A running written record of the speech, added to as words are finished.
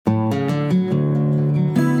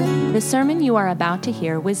The sermon you are about to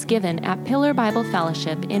hear was given at Pillar Bible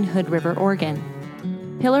Fellowship in Hood River,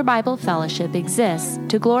 Oregon. Pillar Bible Fellowship exists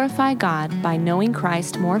to glorify God by knowing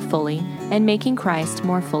Christ more fully and making Christ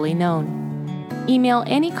more fully known. Email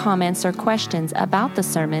any comments or questions about the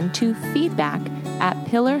sermon to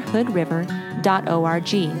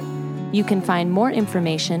feedback@pillarhoodriver.org. You can find more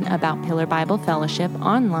information about Pillar Bible Fellowship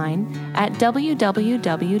online at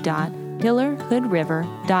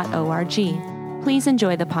www.pillarhoodriver.org. Please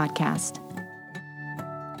enjoy the podcast.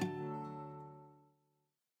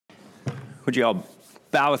 Would you all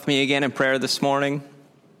bow with me again in prayer this morning?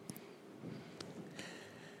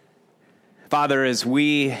 Father, as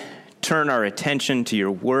we turn our attention to your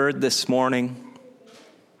word this morning,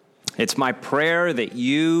 it's my prayer that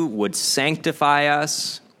you would sanctify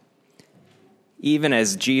us, even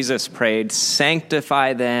as Jesus prayed,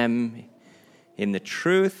 sanctify them in the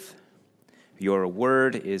truth. Your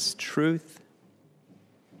word is truth.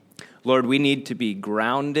 Lord, we need to be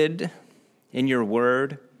grounded in your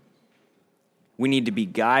word. We need to be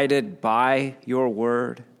guided by your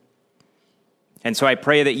word. And so I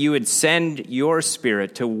pray that you would send your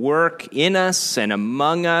Spirit to work in us and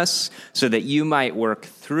among us so that you might work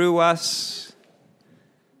through us,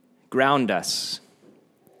 ground us,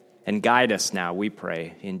 and guide us now, we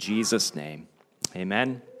pray, in Jesus' name.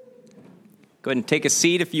 Amen. Go ahead and take a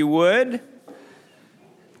seat if you would.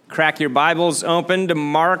 Crack your Bibles open to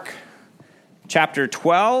Mark chapter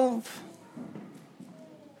 12.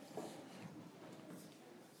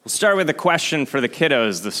 We'll start with a question for the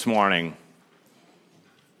kiddos this morning.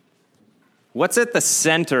 What's at the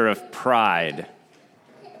center of pride?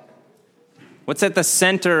 What's at the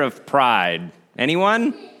center of pride?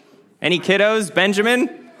 Anyone? Any kiddos?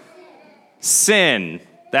 Benjamin? Sin.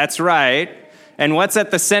 That's right. And what's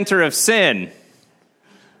at the center of sin?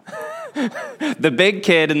 The big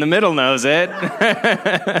kid in the middle knows it.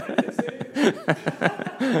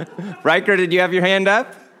 Riker, did you have your hand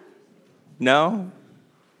up? No?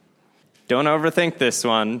 Don't overthink this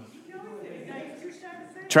one.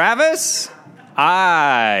 Travis?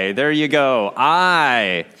 I. There you go.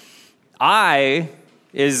 I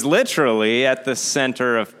is literally at the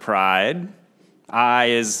center of pride. I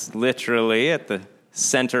is literally at the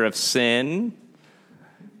center of sin.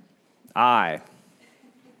 I.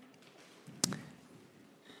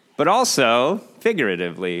 But also,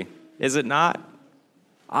 figuratively, is it not?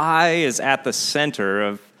 I is at the center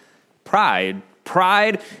of pride.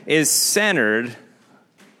 Pride is centered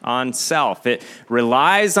on self. It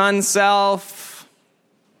relies on self.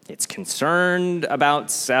 It's concerned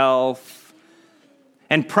about self.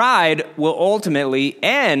 And pride will ultimately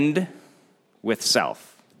end with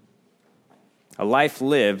self. A life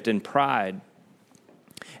lived in pride.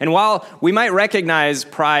 And while we might recognize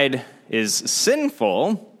pride is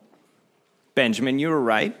sinful, Benjamin, you were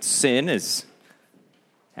right. Sin is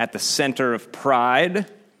at the center of pride.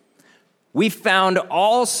 We found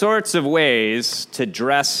all sorts of ways to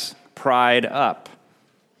dress pride up,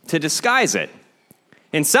 to disguise it.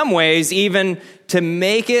 In some ways, even to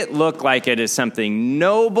make it look like it is something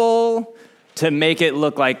noble, to make it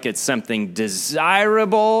look like it's something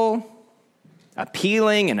desirable,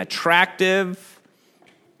 appealing and attractive.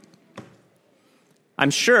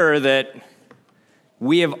 I'm sure that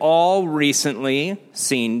we have all recently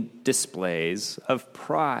seen displays of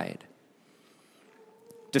pride,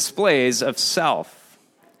 displays of self,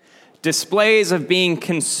 displays of being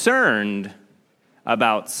concerned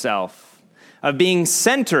about self, of being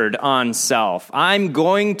centered on self. I'm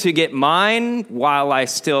going to get mine while I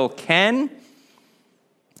still can. I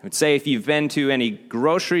would say if you've been to any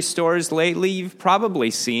grocery stores lately, you've probably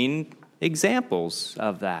seen examples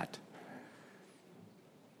of that.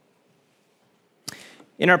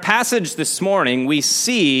 In our passage this morning, we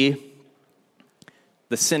see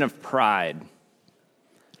the sin of pride.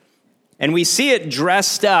 And we see it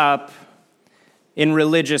dressed up in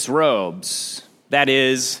religious robes. That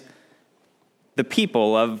is, the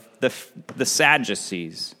people of the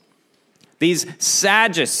Sadducees. These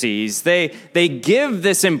Sadducees, they give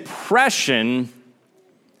this impression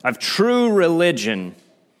of true religion,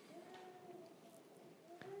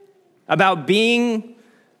 about being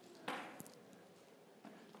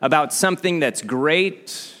about something that's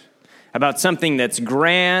great, about something that's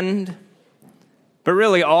grand, but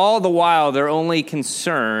really all the while they're only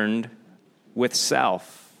concerned with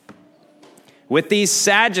self. With these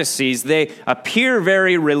Sadducees, they appear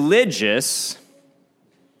very religious,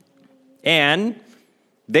 and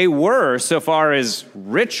they were so far as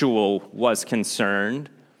ritual was concerned,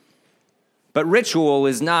 but ritual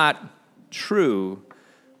is not true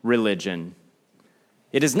religion.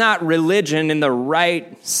 It is not religion in the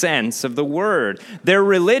right sense of the word. Their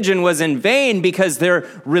religion was in vain because their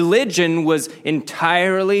religion was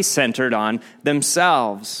entirely centered on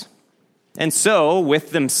themselves. And so,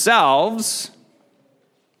 with themselves,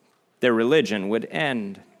 their religion would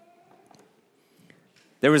end.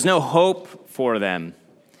 There was no hope for them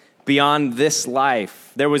beyond this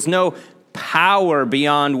life. There was no power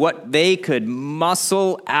beyond what they could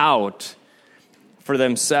muscle out for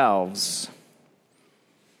themselves.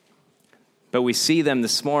 But we see them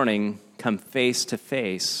this morning come face to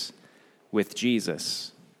face with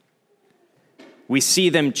Jesus. We see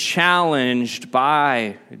them challenged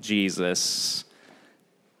by Jesus.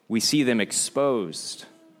 We see them exposed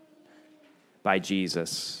by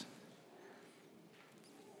Jesus.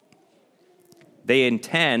 They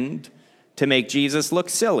intend to make Jesus look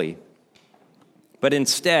silly, but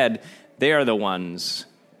instead, they are the ones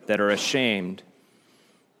that are ashamed.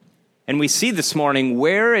 And we see this morning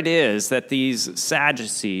where it is that these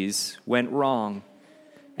Sadducees went wrong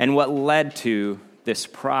and what led to this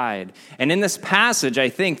pride. And in this passage, I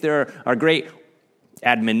think there are great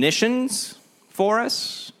admonitions for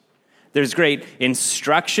us. There's great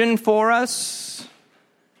instruction for us,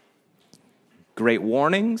 great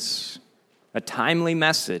warnings, a timely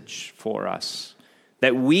message for us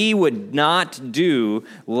that we would not do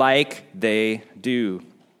like they do.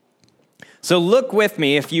 So look with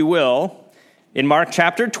me, if you will, in Mark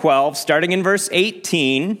chapter 12, starting in verse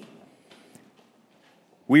 18.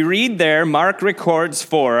 We read there, Mark records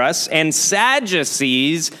for us, "And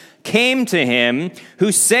Sadducees came to him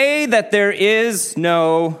who say that there is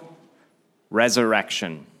no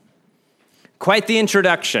resurrection." Quite the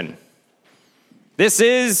introduction. This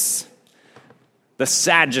is the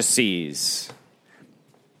Sadducees.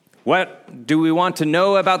 What do we want to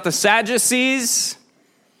know about the Sadducees?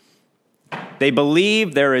 They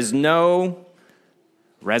believe there is no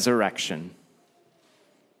resurrection.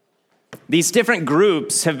 These different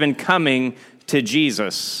groups have been coming to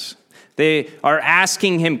Jesus. They are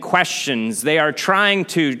asking him questions. They are trying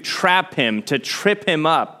to trap him, to trip him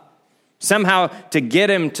up, somehow to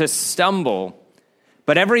get him to stumble.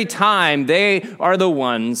 But every time they are the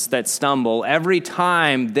ones that stumble. Every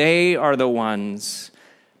time they are the ones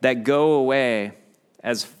that go away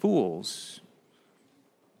as fools.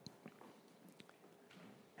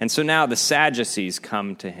 And so now the Sadducees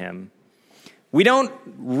come to him. We don't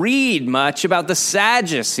read much about the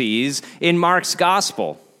Sadducees in Mark's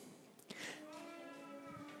gospel.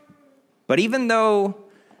 But even though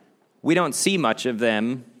we don't see much of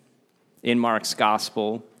them in Mark's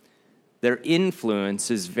gospel, their influence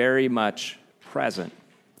is very much present.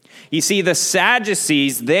 You see, the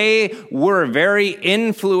Sadducees, they were very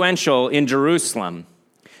influential in Jerusalem.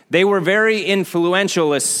 They were very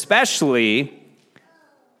influential, especially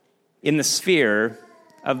in the sphere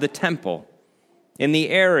of the temple, in the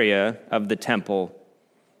area of the temple.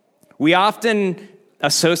 We often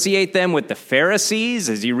associate them with the Pharisees.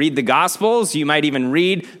 As you read the Gospels, you might even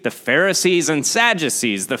read the Pharisees and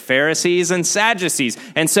Sadducees, the Pharisees and Sadducees.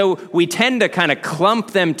 And so we tend to kind of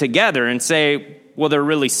clump them together and say, well, they're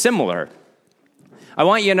really similar. I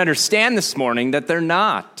want you to understand this morning that they're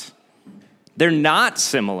not. They're not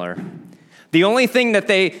similar. The only thing that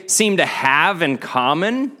they seem to have in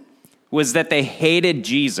common was that they hated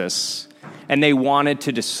Jesus and they wanted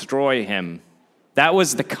to destroy him. That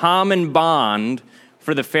was the common bond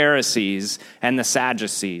for the Pharisees and the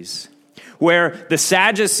Sadducees, where the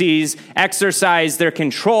Sadducees exercised their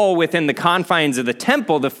control within the confines of the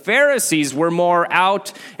temple. The Pharisees were more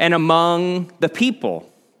out and among the people,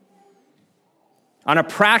 on a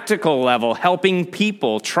practical level, helping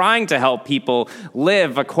people, trying to help people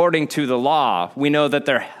live according to the law. We know that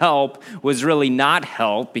their help was really not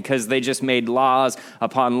help because they just made laws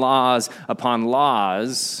upon laws upon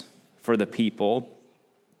laws for the people.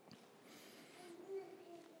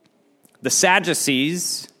 The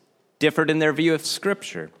Sadducees differed in their view of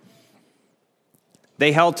Scripture.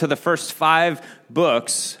 They held to the first 5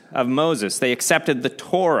 books of Moses. They accepted the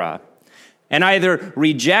Torah and either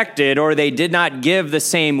rejected or they did not give the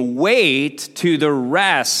same weight to the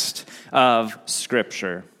rest of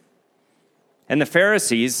Scripture. And the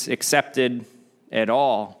Pharisees accepted it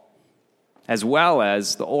all, as well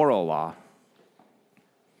as the oral law.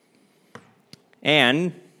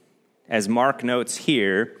 And, as Mark notes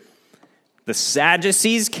here, the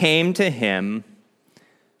Sadducees came to him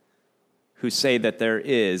who say that there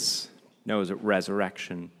is no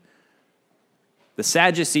resurrection. The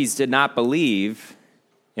Sadducees did not believe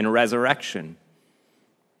in a resurrection.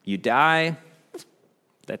 You die,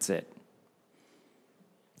 that's it.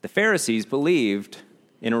 The Pharisees believed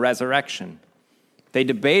in a resurrection. They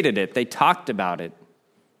debated it. They talked about it.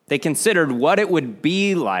 They considered what it would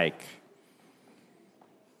be like.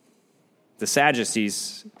 The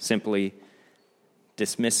Sadducees simply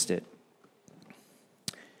dismissed it.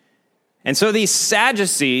 And so these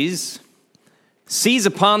Sadducees seize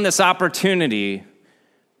upon this opportunity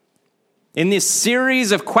in this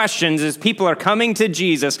series of questions as people are coming to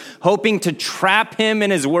Jesus, hoping to trap him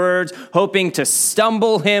in his words, hoping to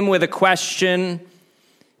stumble him with a question.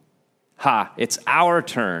 It's our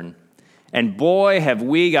turn. And boy, have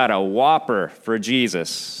we got a whopper for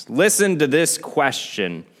Jesus. Listen to this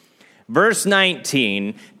question. Verse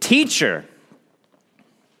 19, Teacher,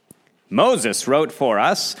 Moses wrote for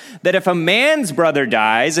us that if a man's brother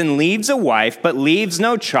dies and leaves a wife but leaves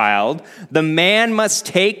no child, the man must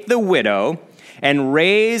take the widow and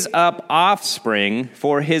raise up offspring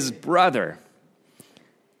for his brother.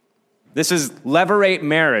 This is levirate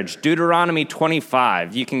marriage, Deuteronomy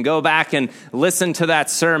 25. You can go back and listen to that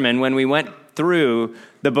sermon when we went through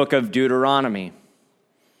the book of Deuteronomy.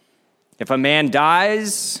 If a man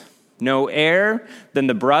dies, no heir, then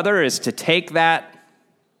the brother is to take that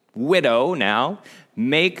widow now,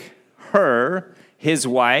 make her his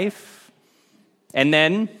wife, and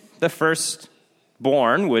then the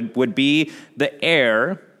firstborn would be the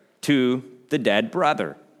heir to the dead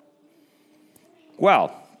brother.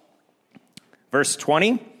 Well, verse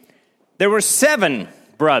 20, there were 7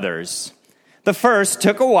 brothers. The first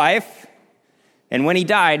took a wife, and when he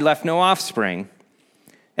died, left no offspring.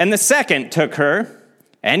 And the second took her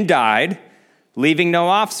and died, leaving no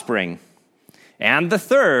offspring. And the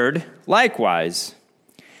third likewise.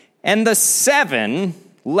 And the 7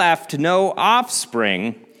 left no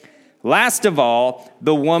offspring. Last of all,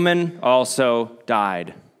 the woman also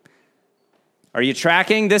died. Are you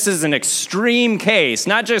tracking? This is an extreme case.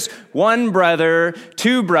 Not just 1 brother,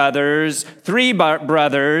 2 brothers, 3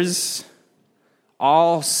 brothers.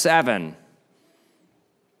 All 7.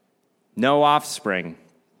 No offspring.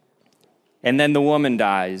 And then the woman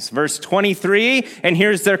dies. Verse 23, and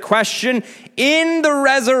here's their question. In the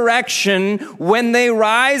resurrection, when they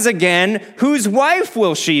rise again, whose wife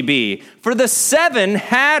will she be? For the 7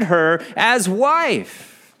 had her as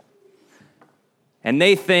wife. And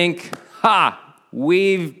they think,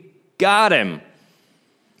 we've got him.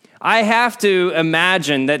 I have to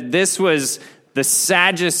imagine that this was the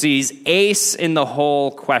Sadducees' ace in the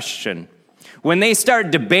hole question. When they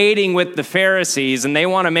start debating with the Pharisees and they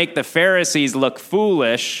want to make the Pharisees look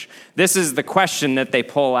foolish, this is the question that they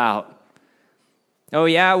pull out. Oh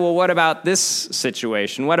yeah, well, what about this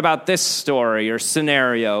situation? What about this story or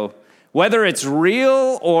scenario? Whether it's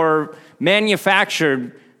real or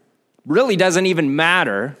manufactured really doesn't even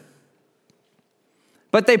matter.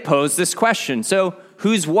 But they pose this question. So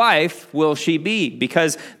whose wife will she be?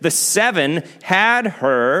 Because the 7 had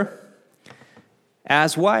her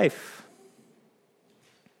as wife.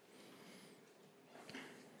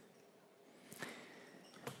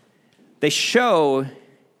 They show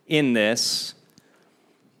in this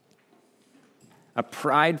a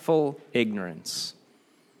prideful ignorance.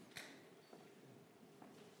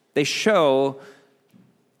 They show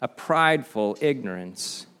a prideful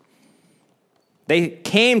ignorance. They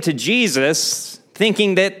came to Jesus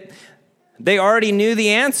thinking that they already knew the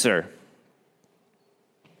answer.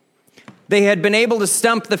 They had been able to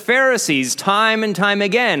stump the Pharisees time and time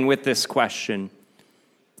again with this question.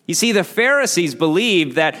 You see, the Pharisees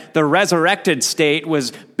believed that the resurrected state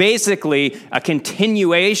was basically a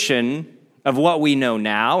continuation of what we know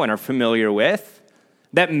now and are familiar with,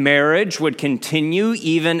 that marriage would continue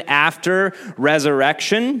even after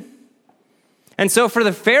resurrection. And so for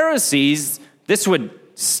the Pharisees, this would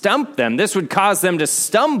stump them. This would cause them to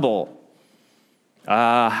stumble.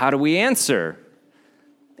 How do we answer?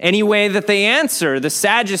 Any way that they answer, the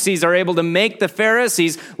Sadducees are able to make the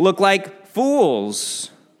Pharisees look like fools.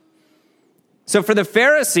 So for the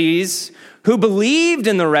Pharisees who believed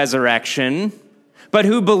in the resurrection, but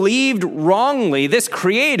who believed wrongly, this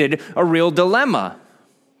created a real dilemma.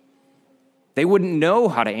 They wouldn't know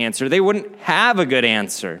how to answer. They wouldn't have a good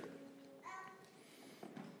answer.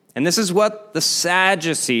 And this is what the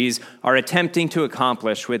Sadducees are attempting to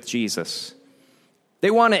accomplish with Jesus.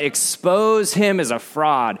 They want to expose him as a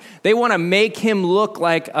fraud. They want to make him look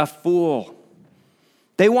like a fool.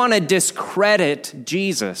 They want to discredit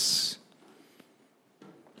Jesus.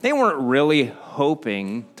 They weren't really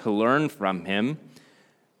hoping to learn from him.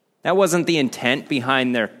 That wasn't the intent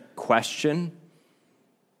behind their question.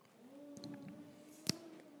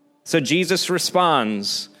 So Jesus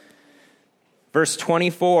responds. Verse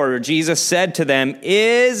 24, Jesus said to them,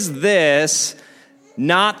 "Is this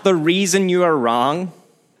not the reason you are wrong?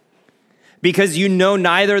 Because you know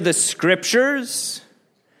neither the Scriptures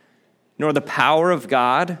nor the power of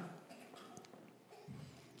God.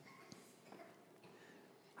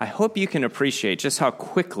 I hope you can appreciate just how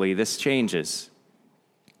quickly this changes.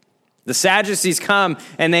 The Sadducees come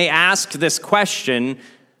and they ask this question,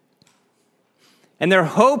 and they're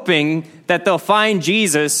hoping that they'll find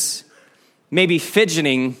Jesus maybe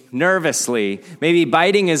fidgeting nervously, maybe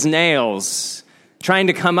biting his nails, trying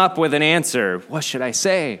to come up with an answer. What should I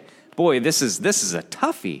say? Boy, this is a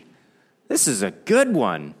toughie. This is a good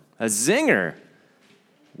one, a zinger.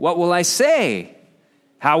 What will I say?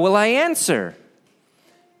 How will I answer?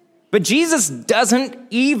 But Jesus doesn't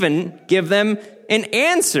even give them an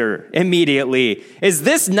answer immediately. Is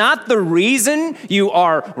this not the reason you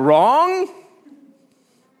are wrong?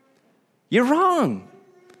 You're wrong.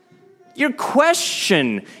 Your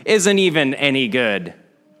question isn't even any good.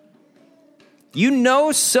 You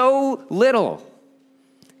know so little.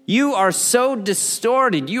 You are so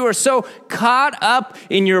distorted. You are so caught up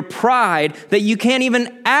in your pride that you can't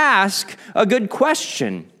even ask a good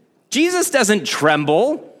question. Jesus doesn't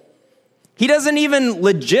tremble. He doesn't even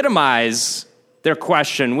legitimize their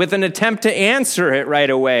question with an attempt to answer it right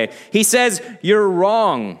away. He says, "You're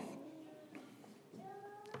wrong.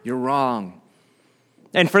 You're wrong."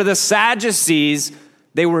 And for the Sadducees,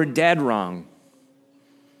 they were dead wrong.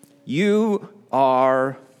 You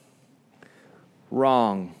are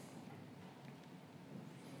wrong.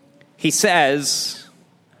 He says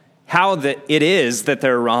how it is that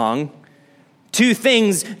they're wrong. Two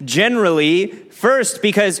things generally. First,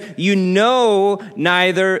 because you know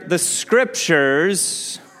neither the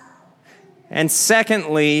Scriptures, and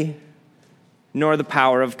secondly, nor the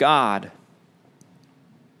power of God.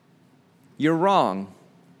 You're wrong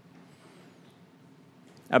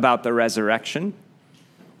about the resurrection.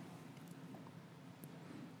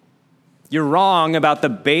 You're wrong about the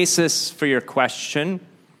basis for your question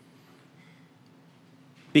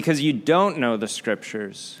because you don't know the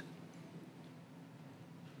Scriptures.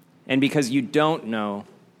 And because you don't know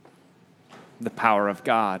the power of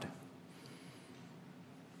God.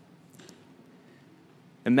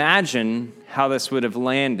 Imagine how this would have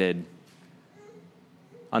landed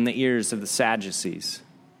on the ears of the Sadducees.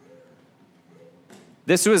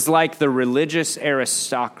 This was like the religious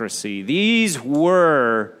aristocracy. These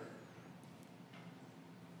were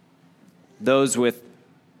those with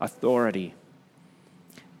authority.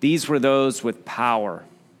 These were those with power.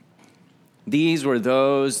 These were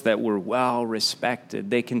those that were well respected.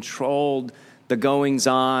 They controlled the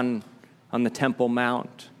goings-on the Temple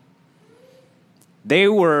Mount. They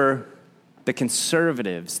were the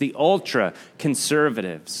conservatives, the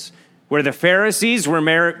ultra-conservatives, where the Pharisees were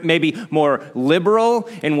maybe more liberal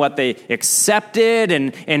in what they accepted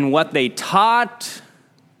and what they taught.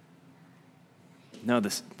 No,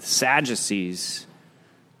 the Sadducees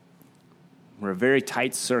were a very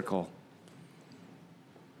tight circle.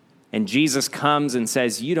 And Jesus comes and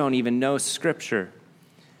says, you don't even know Scripture.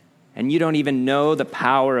 And you don't even know the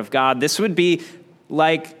power of God. This would be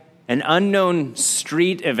like an unknown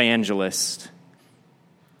street evangelist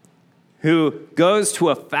who goes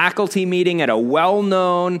to a faculty meeting at a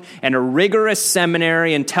well-known and a rigorous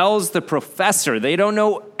seminary and tells the professor they don't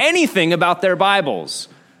know anything about their Bibles.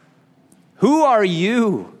 Who are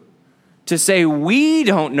you to say we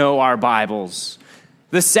don't know our Bibles?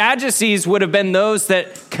 The Sadducees would have been those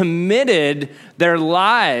that committed their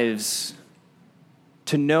lives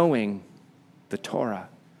to knowing the Torah,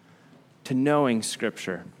 to knowing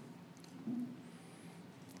Scripture.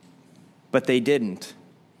 But they didn't.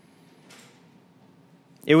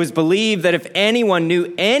 It was believed that if anyone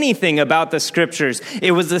knew anything about the Scriptures,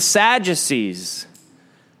 it was the Sadducees.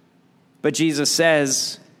 But Jesus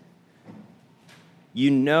says,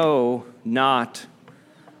 you know not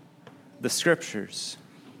the Scriptures.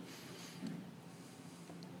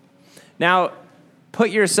 Now,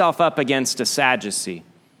 put yourself up against a Sadducee.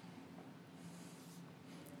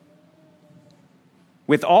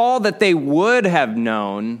 With all that they would have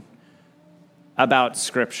known about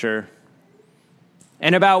Scripture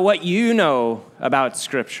and about what you know about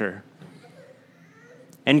Scripture,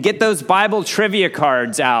 and get those Bible trivia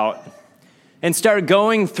cards out and start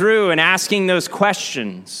going through and asking those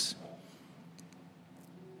questions.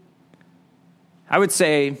 I would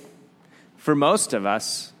say for most of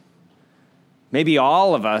us, maybe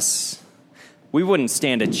all of us, we wouldn't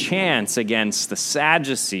stand a chance against the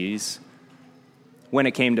Sadducees when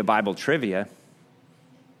it came to Bible trivia.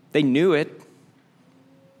 They knew it.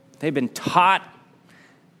 They'd been taught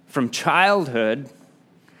from childhood.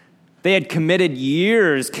 They had committed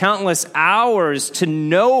years, countless hours to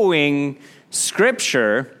knowing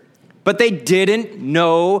Scripture, but they didn't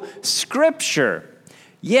know Scripture.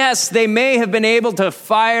 Yes, they may have been able to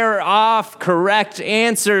fire off correct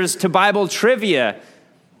answers to Bible trivia.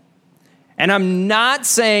 And I'm not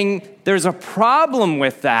saying there's a problem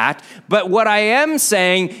with that, but what I am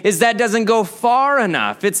saying is that doesn't go far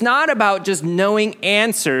enough. It's not about just knowing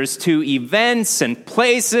answers to events and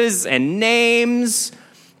places and names,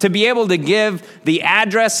 to be able to give the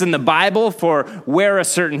address in the Bible for where a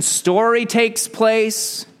certain story takes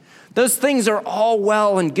place. Those things are all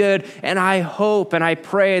well and good, and I hope and I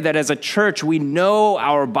pray that as a church we know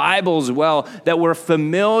our Bibles well, that we're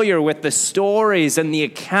familiar with the stories and the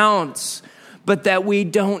accounts, but that we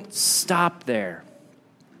don't stop there.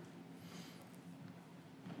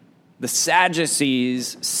 The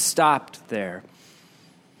Sadducees stopped there,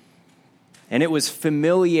 and it was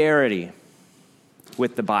familiarity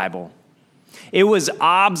with the Bible. It was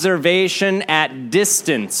observation at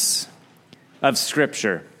distance of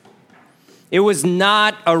Scripture. It was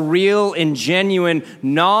not a real and genuine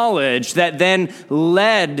knowledge that then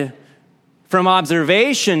led from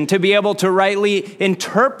observation to be able to rightly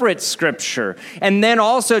interpret Scripture, and then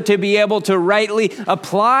also to be able to rightly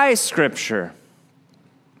apply Scripture.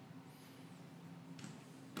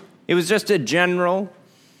 It was just a general,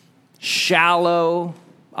 shallow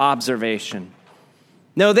observation.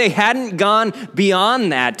 No, they hadn't gone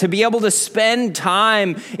beyond that to be able to spend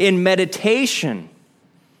time in meditation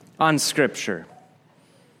on Scripture.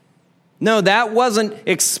 No, that wasn't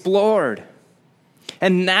explored.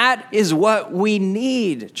 And that is what we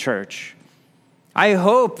need, church. I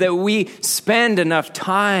hope that we spend enough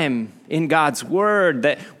time in God's Word,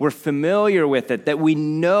 that we're familiar with it, that we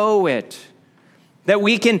know it, that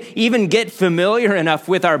we can even get familiar enough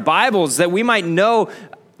with our Bibles that we might know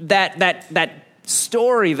that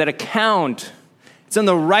story, that account. It's on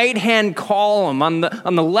the right-hand column, on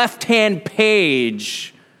the left-hand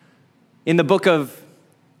page in the book of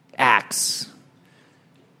Acts.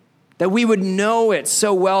 That we would know it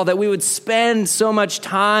so well, that we would spend so much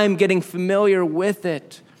time getting familiar with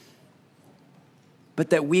it, but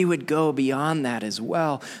that we would go beyond that as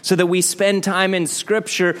well, so that we spend time in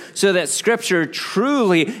Scripture, so that Scripture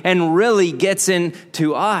truly and really gets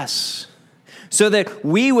into us, so that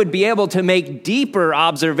we would be able to make deeper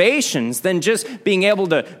observations than just being able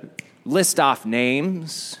to list off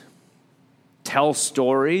names, tell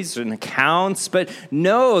stories and accounts, but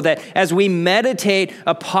know that as we meditate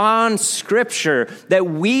upon Scripture, that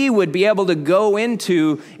we would be able to go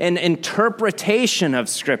into an interpretation of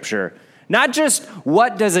Scripture. Not just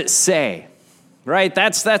what does it say, right?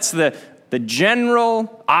 That's the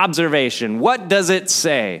general observation. What does it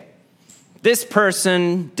say? This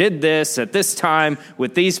person did this at this time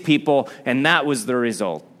with these people, and that was the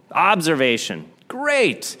result. Observation.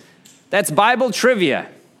 Great. That's Bible trivia.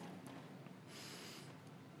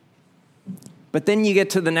 But then you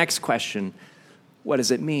get to the next question. What does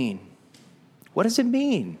it mean? What does it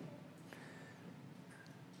mean?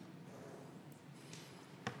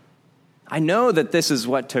 I know that this is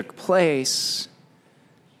what took place,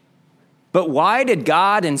 but why did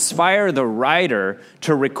God inspire the writer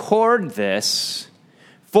to record this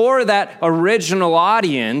for that original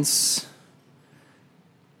audience?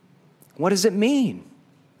 What does it mean?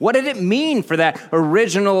 What did it mean for that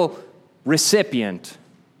original recipient,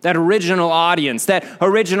 that original audience, that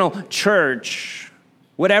original church,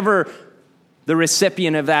 whatever the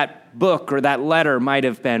recipient of that book or that letter might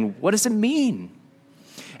have been? What does it mean?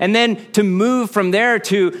 And then to move from there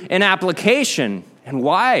to an application. And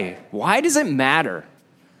why? Why does it matter?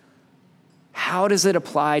 How does it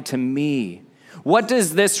apply to me? What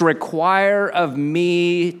does this require of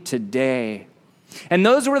me today? And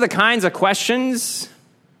those were the kinds of questions,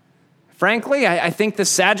 frankly, I think the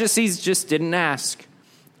Sadducees just didn't ask.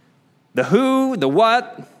 The who, the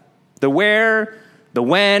what, the where, the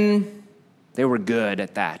when, they were good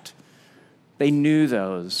at that. They knew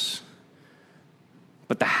those.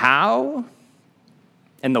 But the how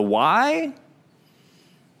and the why,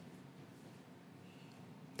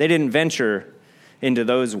 they didn't venture into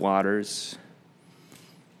those waters.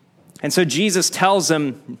 And so Jesus tells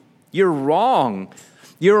them, you're wrong.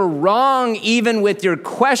 You're wrong even with your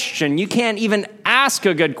question. You can't even ask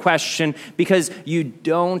a good question because you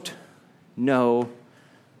don't know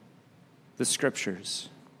the Scriptures.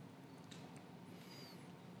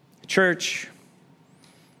 Church,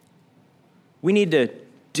 we need to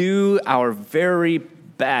do our very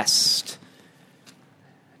best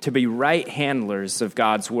to be right handlers of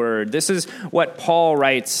God's Word. This is what Paul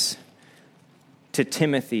writes to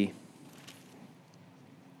Timothy.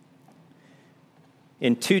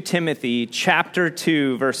 In 2 Timothy chapter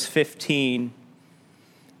 2, verse 15,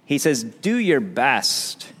 he says, do your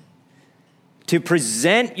best to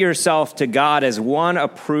present yourself to God as one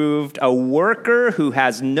approved, a worker who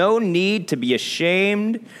has no need to be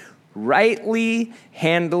ashamed, rightly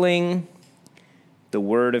handling the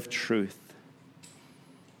word of truth.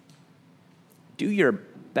 Do your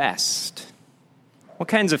best. What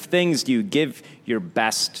kinds of things do you give your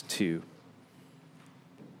best to?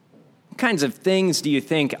 What kinds of things do you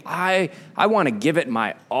think, I want to give it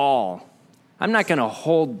my all? I'm not going to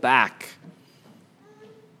hold back.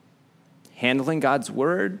 Handling God's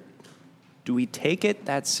word, do we take it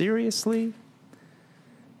that seriously?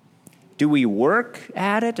 Do we work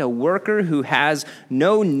at it? A worker who has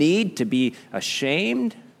no need to be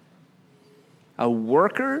ashamed? A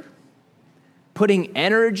worker putting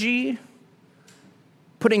energy,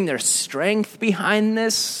 putting their strength behind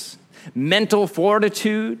this, mental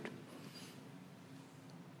fortitude,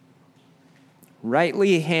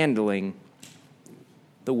 rightly handling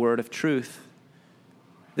the word of truth.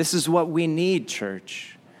 This is what we need,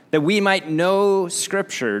 church, that we might know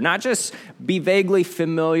Scripture, not just be vaguely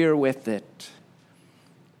familiar with it,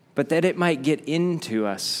 but that it might get into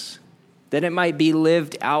us, that it might be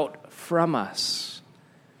lived out from us.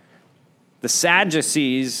 The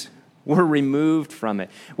Sadducees were removed from it.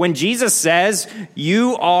 When Jesus says,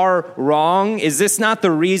 "You are wrong," is this not the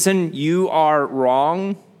reason you are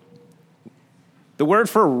wrong? The word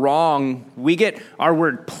for wrong, we get our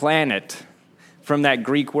word planet from that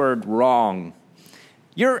Greek word wrong.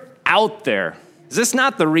 You're out there. Is this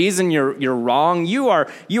not the reason you're wrong? You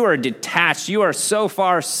are detached. You are so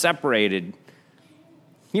far separated.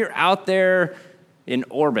 You're out there in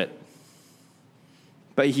orbit.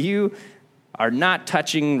 But you are not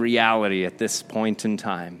touching reality at this point in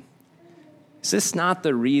time. Is this not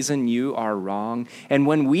the reason you are wrong? And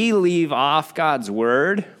when we leave off God's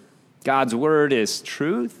word is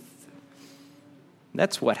truth.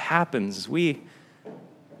 That's what happens. We're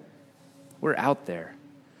out there.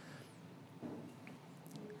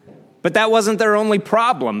 But that wasn't their only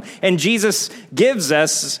problem. And Jesus gives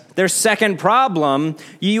us their second problem.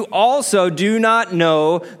 You also do not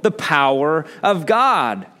know the power of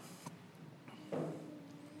God.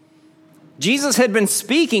 Jesus had been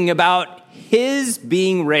speaking about his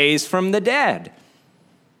being raised from the dead.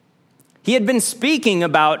 He had been speaking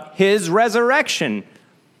about his resurrection.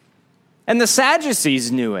 And the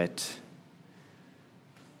Sadducees knew it.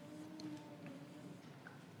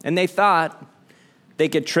 And they thought they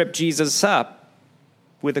could trip Jesus up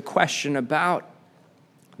with a question about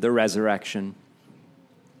the resurrection.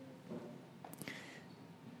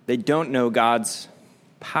 They don't know God's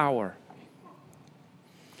power.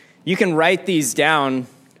 You can write these down,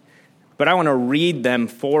 but I want to read them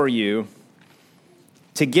for you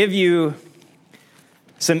to give you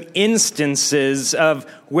some instances of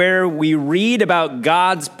where we read about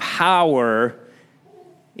God's power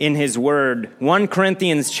in his word. 1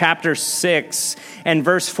 Corinthians chapter 6 and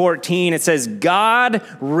verse 14, it says, God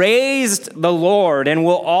raised the Lord and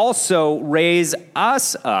will also raise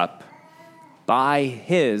us up by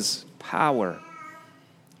his power.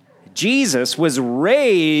 Jesus was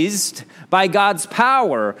raised by God's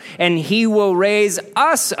power, and he will raise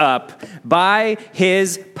us up by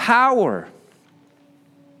his power.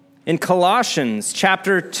 In Colossians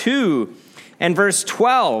chapter 2 and verse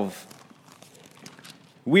 12,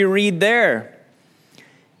 we read there,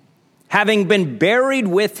 having been buried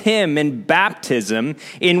with him in baptism,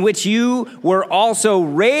 in which you were also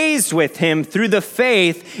raised with him through the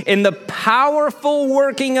faith in the powerful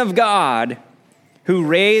working of God, who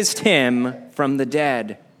raised him from the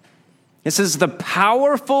dead. This is the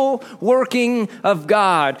powerful working of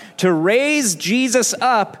God to raise Jesus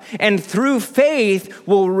up, and through faith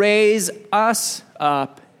will raise us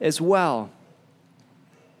up as well.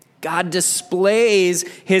 God displays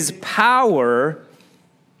his power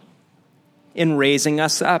in raising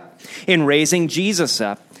us up, in raising Jesus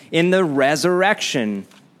up, in the resurrection.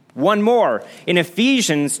 One more, in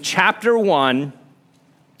Ephesians chapter 1,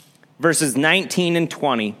 verses 19 and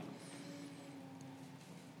 20.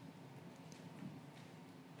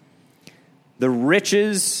 The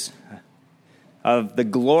riches of the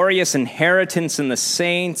glorious inheritance in the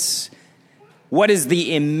saints. What is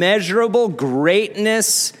the immeasurable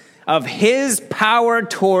greatness of his power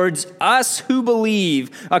towards us who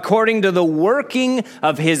believe, according to the working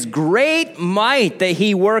of his great might that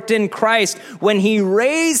he worked in Christ when he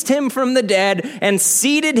raised him from the dead and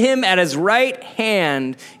seated him at his right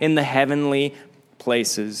hand in the heavenly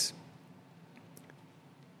places.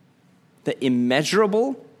 The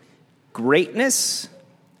immeasurable greatness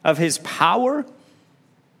of his power.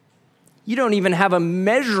 You don't even have a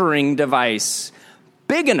measuring device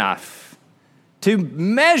big enough to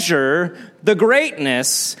measure the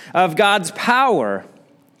greatness of God's power,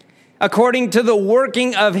 according to the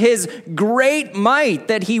working of his great might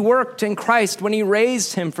that he worked in Christ when he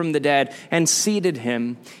raised him from the dead and seated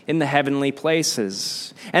him in the heavenly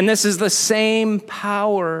places. And this is the same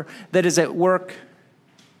power that is at work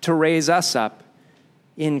to raise us up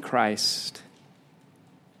in Christ.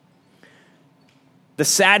 The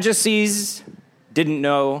Sadducees didn't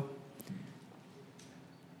know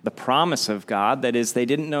the promise of God. That is, they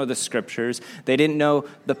didn't know the scriptures. They didn't know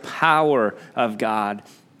the power of God.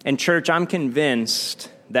 And church, I'm convinced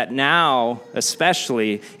that now,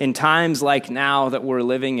 especially in times like now that we're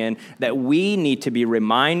living in, that we need to be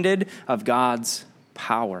reminded of God's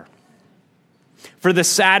power. For the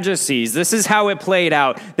Sadducees, this is how it played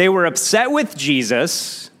out. They were upset with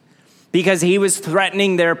Jesus because he was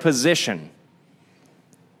threatening their position.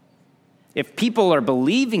 If people are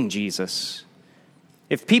believing Jesus,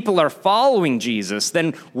 if people are following Jesus,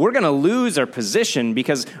 then we're going to lose our position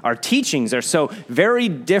because our teachings are so very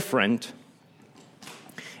different.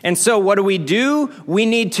 And so what do? We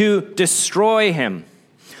need to destroy him.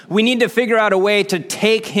 We need to figure out a way to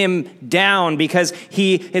take him down because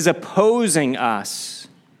he is opposing us.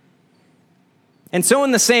 And so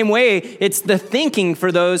in the same way, it's the thinking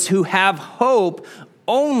for those who have hope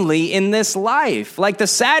only in this life, like the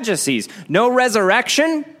Sadducees. No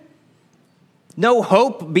resurrection? No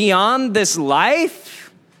hope beyond this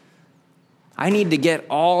life? I need to get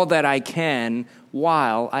all that I can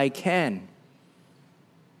while I can.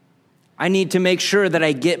 I need to make sure that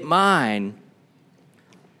I get mine.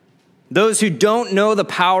 Those who don't know the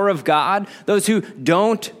power of God, those who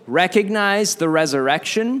don't recognize the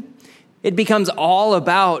resurrection, it becomes all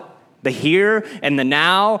about the here and the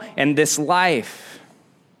now and this life.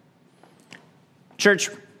 Church,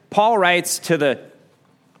 Paul writes to the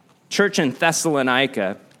church in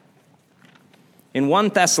Thessalonica in 1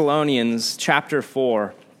 Thessalonians chapter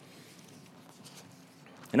 4.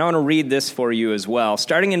 And I want to read this for you as well.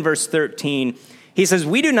 Starting in verse 13, he says,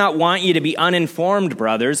 "We do not want you to be uninformed,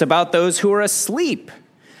 brothers, about those who are asleep,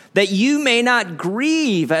 that you may not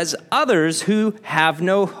grieve as others who have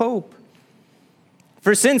no hope.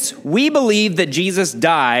 For since we believe that Jesus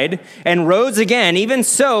died and rose again, even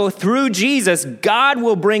so, through Jesus, God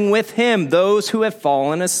will bring with him those who have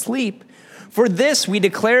fallen asleep. For this we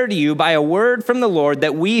declare to you by a word from the Lord,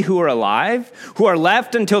 that we who are alive, who are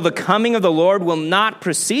left until the coming of the Lord, will not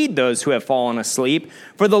precede those who have fallen asleep.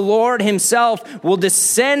 For the Lord himself will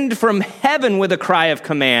descend from heaven with a cry of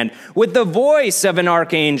command, with the voice of an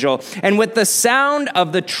archangel, and with the sound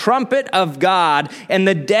of the trumpet of God, and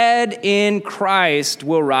the dead in Christ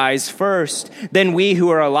will rise first. Then we who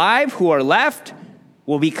are alive, who are left,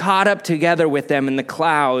 will be caught up together with them in the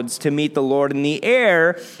clouds to meet the Lord in the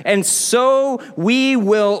air, and so we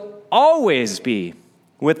will always be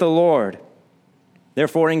with the Lord.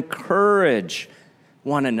 Therefore, encourage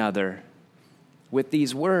one another with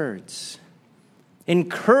these words."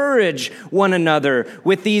 Encourage one another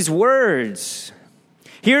with these words.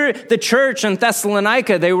 Here, the church in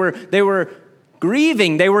Thessalonica, they were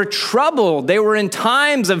grieving, they were troubled, they were in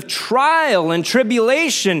times of trial and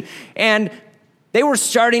tribulation, and they were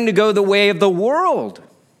starting to go the way of the world.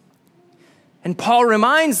 And Paul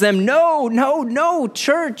reminds them, no,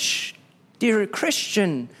 church, dear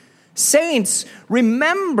Christian, saints,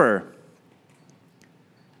 remember,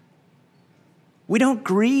 we don't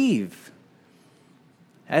grieve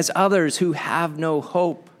as others who have no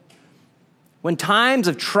hope. When times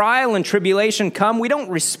of trial and tribulation come, we don't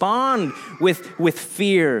respond with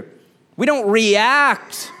fear. We don't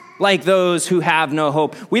react like those who have no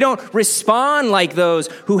hope. We don't respond like those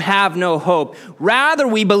who have no hope. Rather,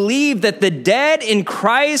 we believe that the dead in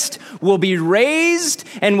Christ will be raised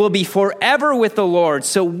and will be forever with the Lord,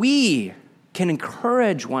 so we can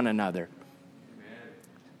encourage one another. Amen.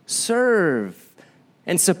 Serve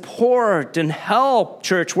and support and help,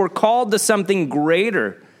 church. We're called to something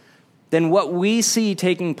greater than what we see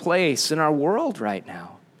taking place in our world right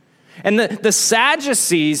now. And the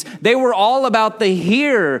Sadducees, they were all about the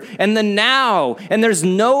here and the now, and there's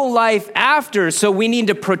no life after, so we need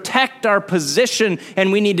to protect our position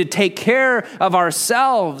and we need to take care of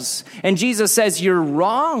ourselves. And Jesus says, you're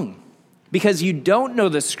wrong because you don't know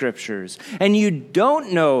the scriptures and you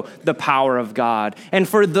don't know the power of God. And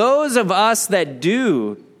for those of us that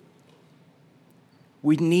do,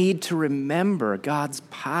 we need to remember God's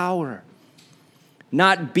power.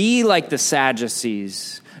 Not be like the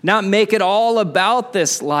Sadducees. Not make it all about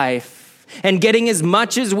this life and getting as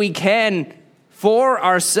much as we can for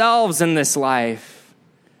ourselves in this life.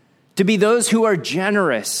 To be those who are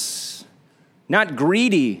generous, not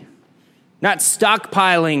greedy, not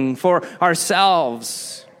stockpiling for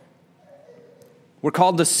ourselves. We're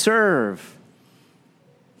called to serve,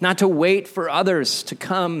 not to wait for others to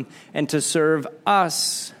come and to serve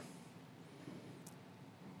us.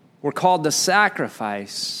 We're called to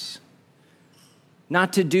sacrifice,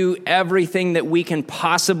 not to do everything that we can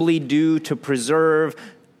possibly do to preserve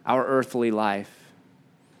our earthly life,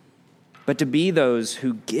 but to be those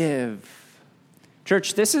who give.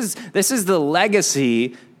 Church, this is the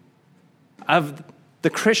legacy of the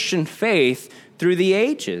Christian faith through the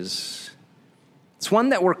ages. It's one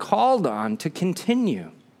that we're called on to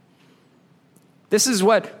continue. This is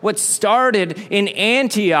what started in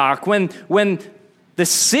Antioch when the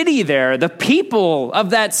city there, the people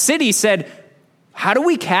of that city said, how do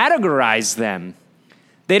we categorize them?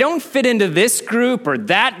 They don't fit into this group or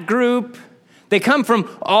that group. They come from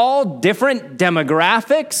all different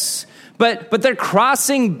demographics, but they're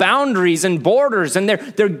crossing boundaries and borders, and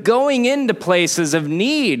they're going into places of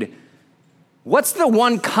need. What's the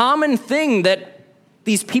one common thing that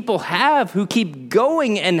these people have who keep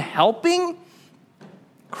going and helping?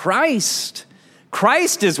 Christ.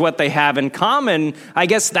 Christ is what they have in common. I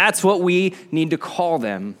guess that's what we need to call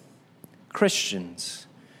them, Christians.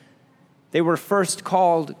 They were first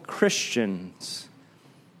called Christians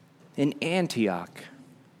in Antioch.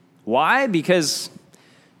 Why? Because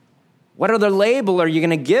what other label are you going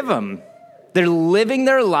to give them? They're living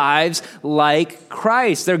their lives like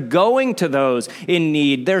Christ. They're going to those in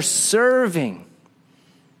need. They're serving.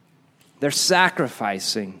 They're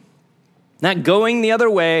sacrificing. Not going the other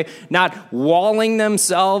way, not walling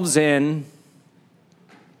themselves in,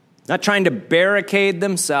 not trying to barricade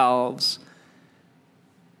themselves,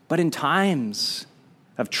 but in times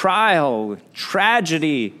of trial,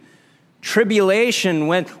 tragedy, tribulation,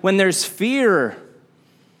 when there's fear,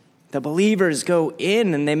 the believers go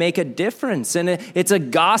in and they make a difference. And it's a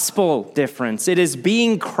gospel difference. It is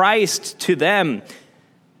being Christ to them.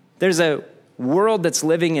 There's a world that's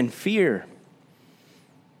living in fear.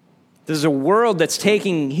 There's a world that's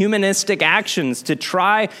taking humanistic actions to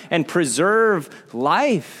try and preserve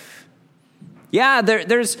life. Yeah,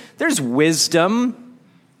 there's wisdom.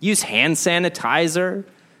 Use hand sanitizer.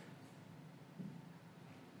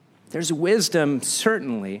 There's wisdom,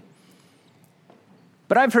 certainly.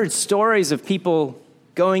 But I've heard stories of people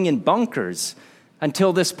going in bunkers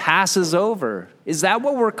until this passes over. Is that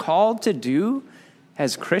what we're called to do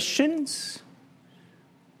as Christians?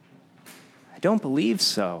 I don't believe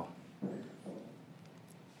so.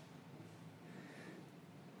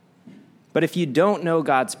 But if you don't know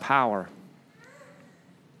God's power,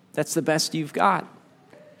 that's the best you've got.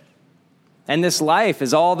 And this life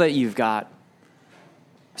is all that you've got.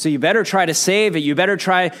 So you better try to save it. You better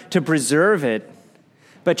try to preserve it.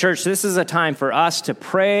 But church, this is a time for us to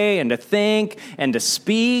pray and to think and to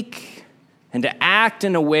speak and to act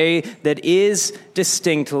in a way that is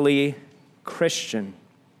distinctly Christian.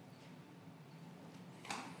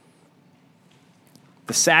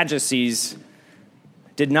 The Sadducees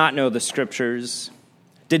did not know the scriptures,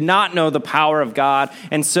 did not know the power of God,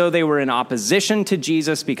 and so they were in opposition to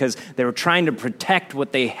Jesus because they were trying to protect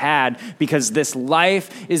what they had, because this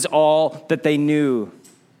life is all that they knew.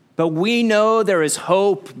 But we know there is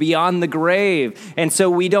hope beyond the grave, and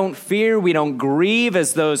so we don't fear, we don't grieve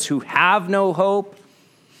as those who have no hope.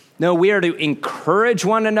 No, we are to encourage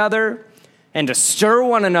one another and to stir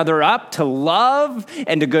one another up to love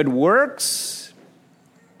and to good works.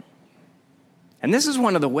 And this is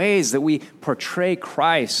one of the ways that we portray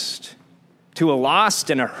Christ to a lost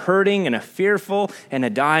and a hurting and a fearful and a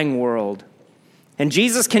dying world. And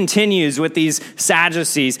Jesus continues with these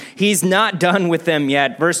Sadducees. He's not done with them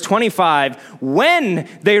yet. Verse 25, when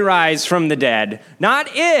they rise from the dead, not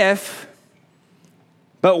if,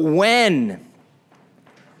 but when.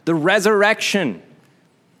 The resurrection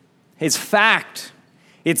is fact.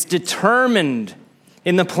 It's determined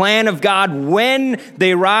in the plan of God. When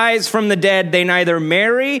they rise from the dead, they neither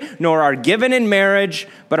marry nor are given in marriage,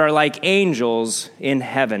 but are like angels in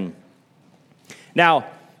heaven. Now,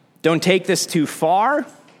 don't take this too far.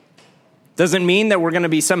 Doesn't mean that we're going to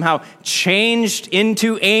be somehow changed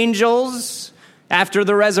into angels after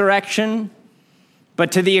the resurrection.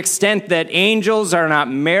 But to the extent that angels are not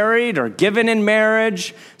married or given in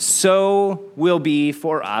marriage, so will be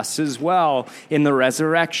for us as well in the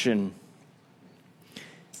resurrection.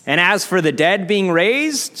 And as for the dead being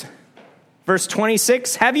raised, verse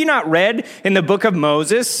 26, have you not read in the book of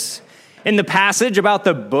Moses, in the passage about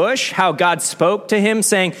the bush, how God spoke to him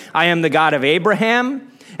saying, I am the God of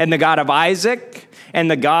Abraham and the God of Isaac and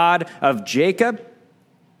the God of Jacob?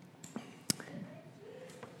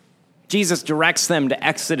 Jesus directs them to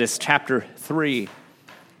Exodus chapter 3,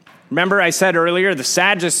 Remember I said earlier, the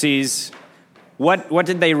Sadducees, what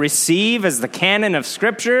did they receive as the canon of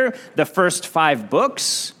Scripture? The first 5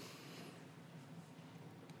 books.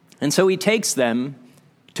 And so he takes them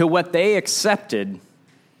to what they accepted,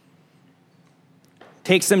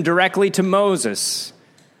 takes them directly to Moses,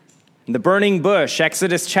 the burning bush,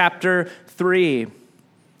 Exodus chapter 3.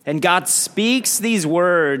 And God speaks these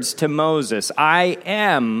words to Moses: I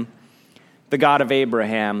am the God of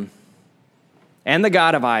Abraham, and the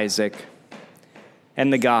God of Isaac,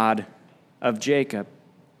 and the God of Jacob.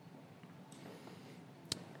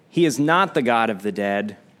 He is not the God of the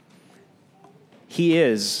dead. He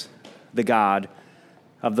is the God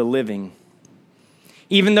of the living.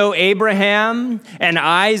 Even though Abraham and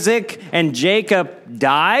Isaac and Jacob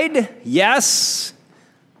died, yes,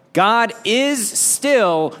 God is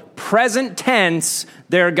still present tense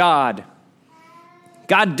their God.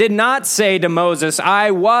 God did not say to Moses,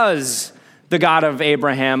 I was the God of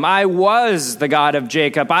Abraham. I was the God of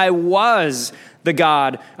Jacob. I was the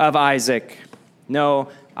God of Isaac. No,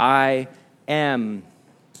 I am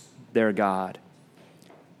their God.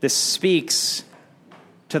 This speaks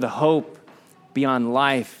to the hope beyond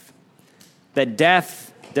life, that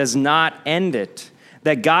death does not end it,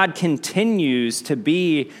 that God continues to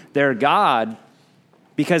be their God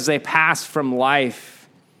because they pass from life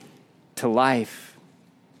to life.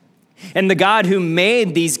 And the God who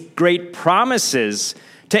made these great promises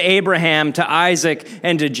to Abraham, to Isaac,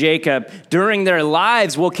 and to Jacob during their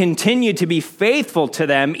lives will continue to be faithful to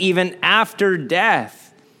them even after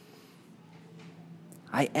death.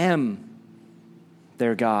 I am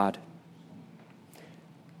their God.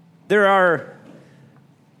 There are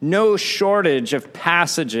no shortage of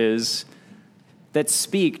passages that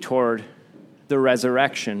speak toward the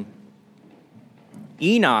resurrection.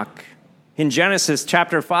 Enoch, in Genesis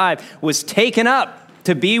chapter 5, was taken up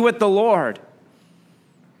to be with the Lord.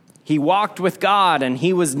 He walked with God, and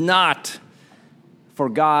he was not, for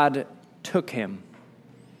God took him.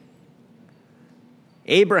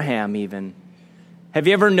 Abraham even. Have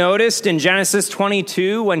you ever noticed in Genesis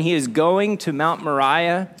 22 when he is going to Mount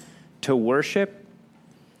Moriah to worship?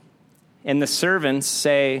 And the servants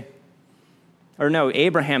say,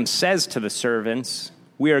 Abraham says to the servants,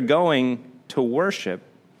 we are going to worship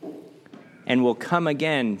and will come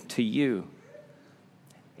again to you.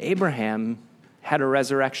 Abraham had a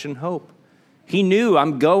resurrection hope. He knew,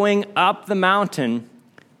 I'm going up the mountain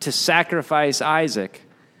to sacrifice Isaac,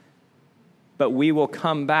 but we will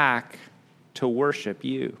come back to worship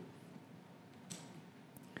you.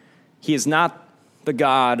 He is not the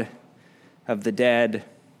God of the dead.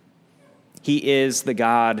 He is the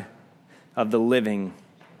God of the living.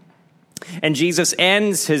 And Jesus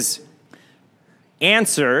ends his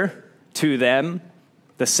answer to them,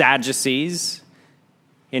 the Sadducees,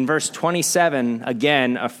 in verse 27,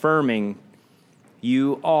 again affirming,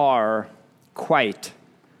 you are quite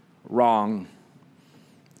wrong.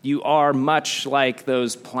 You are much like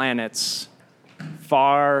those planets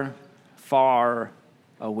far, far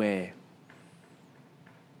away.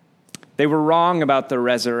 They were wrong about the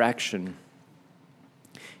resurrection.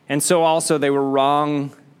 And so also they were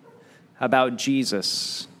wrong about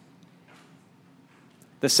Jesus.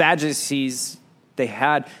 The Sadducees, they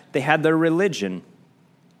had their religion.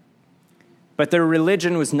 But their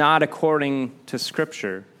religion was not according to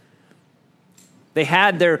Scripture. They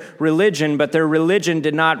had their religion, but their religion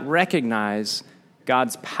did not recognize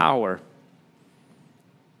God's power.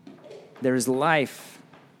 There is life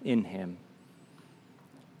in him.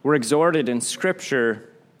 We're exhorted in Scripture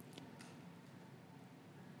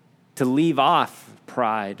to leave off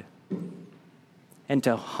pride and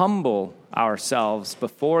to humble ourselves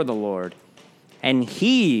before the Lord, and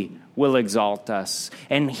he will exalt us,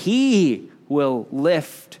 and he will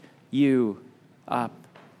lift you up.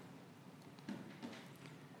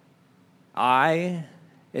 I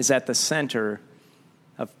is at the center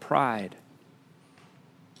of pride.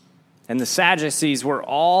 And the Sadducees were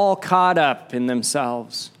all caught up in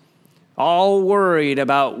themselves, all worried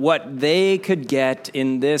about what they could get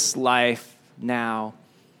in this life now.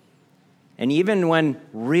 And even when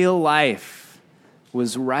real life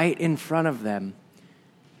was right in front of them,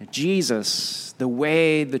 Jesus, the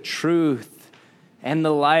way, the truth, and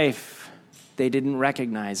the life, they didn't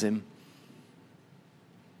recognize him.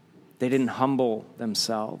 They didn't humble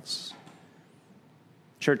themselves.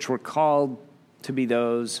 Church, we're called to be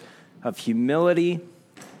those of humility,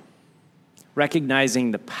 recognizing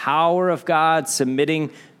the power of God, submitting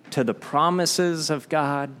to the promises of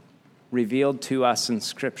God revealed to us in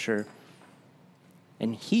Scripture,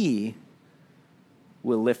 and he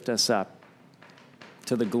will lift us up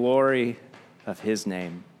to the glory of his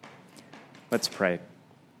name. Let's pray.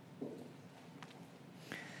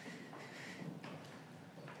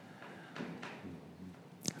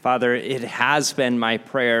 Father, it has been my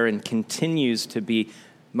prayer and continues to be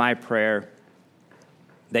my prayer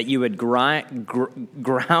that you would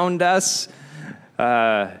ground us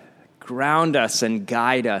and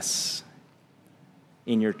guide us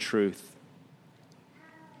in your truth.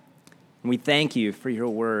 And we thank you for your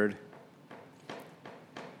word,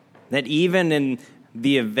 that even in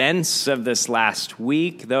the events of this last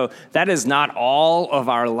week, though that is not all of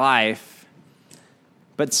our life,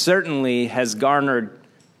 but certainly has garnered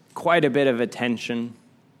quite a bit of attention.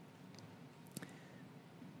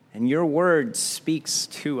 And your word speaks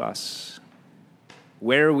to us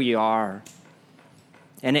where we are,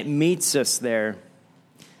 and it meets us there,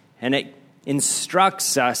 and it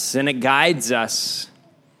instructs us, and it guides us,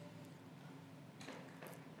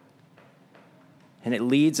 and it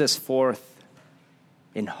leads us forth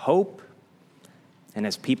in hope and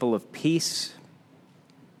as people of peace.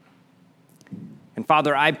 And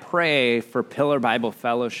Father, I pray for Pillar Bible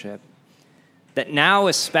Fellowship, that now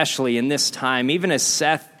especially in this time, even as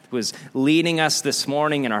Seth was leading us this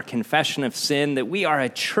morning in our confession of sin, that we are a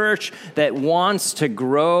church that wants to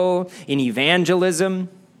grow in evangelism,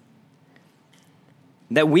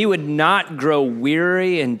 that we would not grow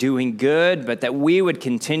weary in doing good, but that we would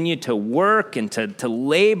continue to work and to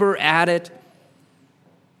labor at it,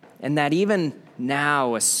 and that even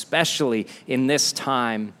now, especially in this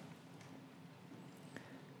time,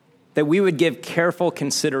 that we would give careful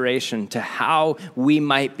consideration to how we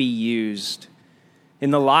might be used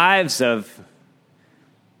in the lives of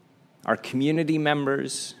our community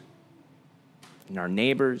members, and our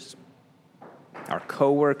neighbors, our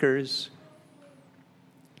coworkers,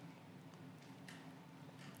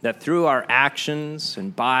 that through our actions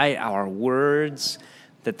and by our words,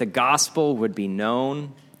 that the gospel would be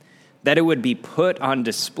known, that it would be put on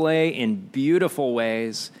display in beautiful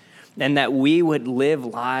ways, and that we would live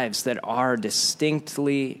lives that are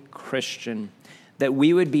distinctly Christian, that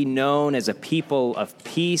we would be known as a people of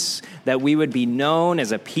peace, that we would be known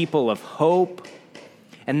as a people of hope,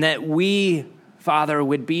 and that we, Father,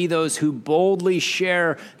 would be those who boldly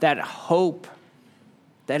share that hope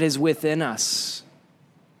that is within us.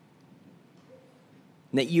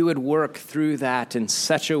 That you would work through that in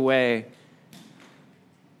such a way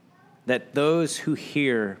that those who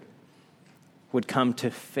hear would come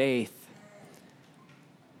to faith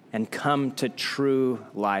and come to true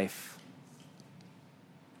life.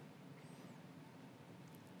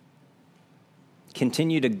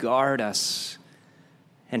 Continue to guard us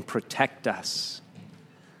and protect us,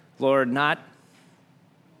 Lord, not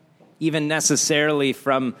even necessarily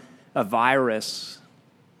from a virus,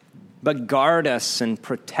 but guard us and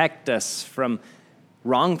protect us from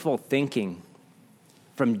wrongful thinking,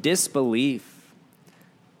 from disbelief,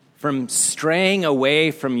 from straying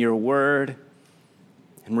away from your word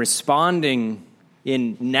and responding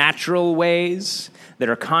in natural ways that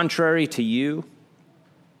are contrary to you,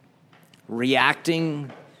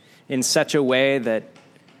 reacting in such a way that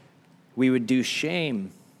we would do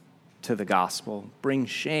shame to the gospel, bring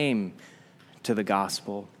shame to the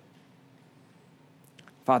gospel.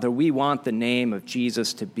 Father, we want the name of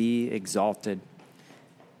Jesus to be exalted,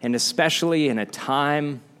 and especially in a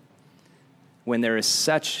time when there is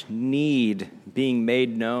such need being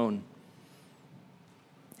made known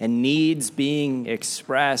and needs being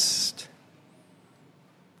expressed.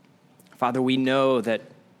 Father, we know that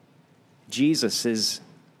Jesus is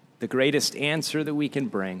the greatest answer that we can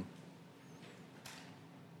bring.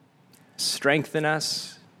 Strengthen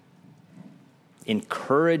us,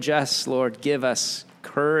 encourage us, Lord, give us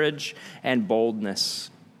courage and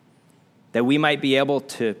boldness, that we might be able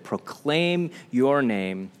to proclaim your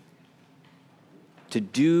name, to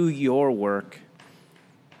do your work,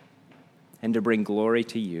 and to bring glory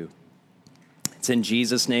to you. It's in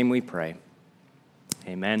Jesus' name we pray.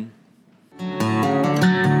 Amen.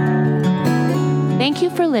 Thank you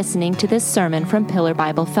for listening to this sermon from Pillar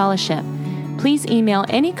Bible Fellowship. Please email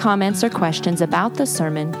any comments or questions about the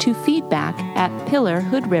sermon to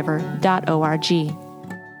feedback@pillarhoodriver.org.